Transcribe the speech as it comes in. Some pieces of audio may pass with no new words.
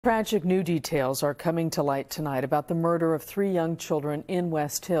Tragic new details are coming to light tonight about the murder of 3 young children in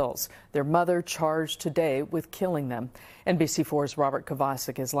West Hills. Their mother charged today with killing them. NBC4's Robert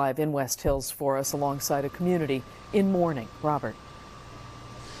Kovacic is live in West Hills for us alongside a community in mourning. Robert.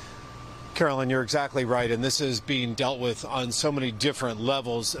 Carolyn, you're exactly right, and this is being dealt with on so many different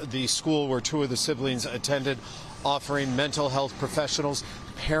levels. The school where 2 of the siblings attended offering mental health professionals,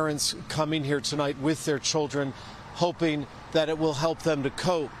 parents coming here tonight with their children, hoping that it will help them to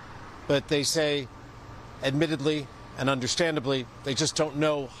cope. But they say, admittedly and understandably, they just don't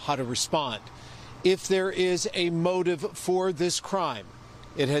know how to respond. If there is a motive for this crime,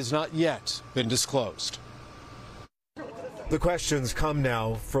 it has not yet been disclosed. The questions come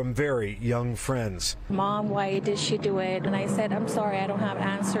now from very young friends. Mom, why did she do it? And I said, I'm sorry, I don't have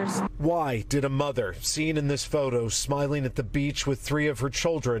answers. Why did a mother, seen in this photo, smiling at the beach with 3 of her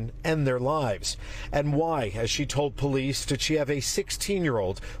children, end their lives? And why, as she told police, did she have a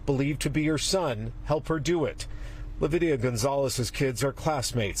 16-year-old believed to be her son help her do it? Lavidia Gonzalez's kids are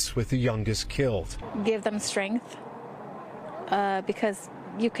classmates with the youngest killed. Give them strength because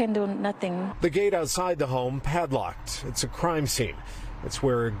you can do nothing. The gate outside the home padlocked. It's a crime scene. It's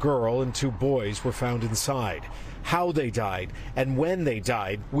where a girl and 2 boys were found inside. How they died and when they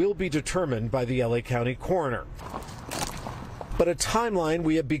died will be determined by the LA County coroner. But a timeline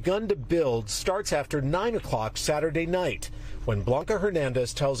we have begun to build starts after 9 o'clock Saturday night, when Blanca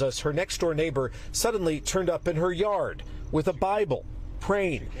Hernandez tells us her next-door neighbor suddenly turned up in her yard with a Bible,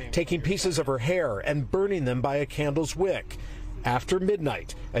 praying, taking pieces of her hair and burning them by a candle's wick. After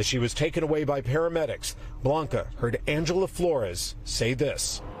midnight, as she was taken away by paramedics, Blanca heard Angela Flores say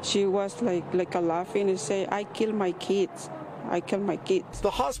this. She was like laughing and say, I killed my kids. I killed my kids. The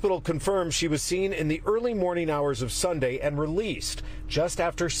hospital confirmed she was seen in the early morning hours of Sunday and released. Just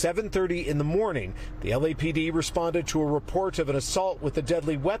after 7:30 in the morning, the LAPD responded to a report of an assault with a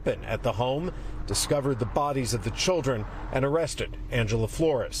deadly weapon at the home, discovered the bodies of the children, and arrested Angela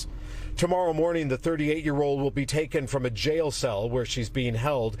Flores. Tomorrow morning, the 38-year-old will be taken from a jail cell where she's being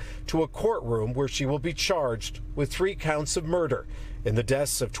held to a courtroom where she will be charged with 3 counts of murder in the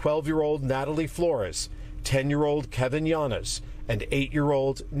deaths of 12-year-old Natalie Flores, 10-year-old Kevin Yanez, and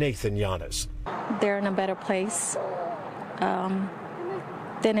 8-year-old Nathan Yanez. They're in a better place than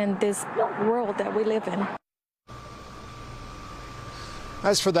in this world that we live in.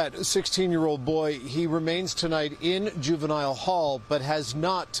 As for that 16-year-old boy, he remains tonight in juvenile hall, but has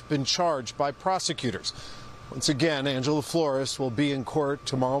not been charged by prosecutors. Once again, Angela Flores will be in court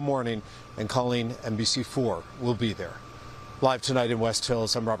tomorrow morning, and Colleen, NBC4, will be there. Live tonight in West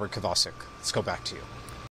Hills, I'm Robert Kovacic. Let's go back to you.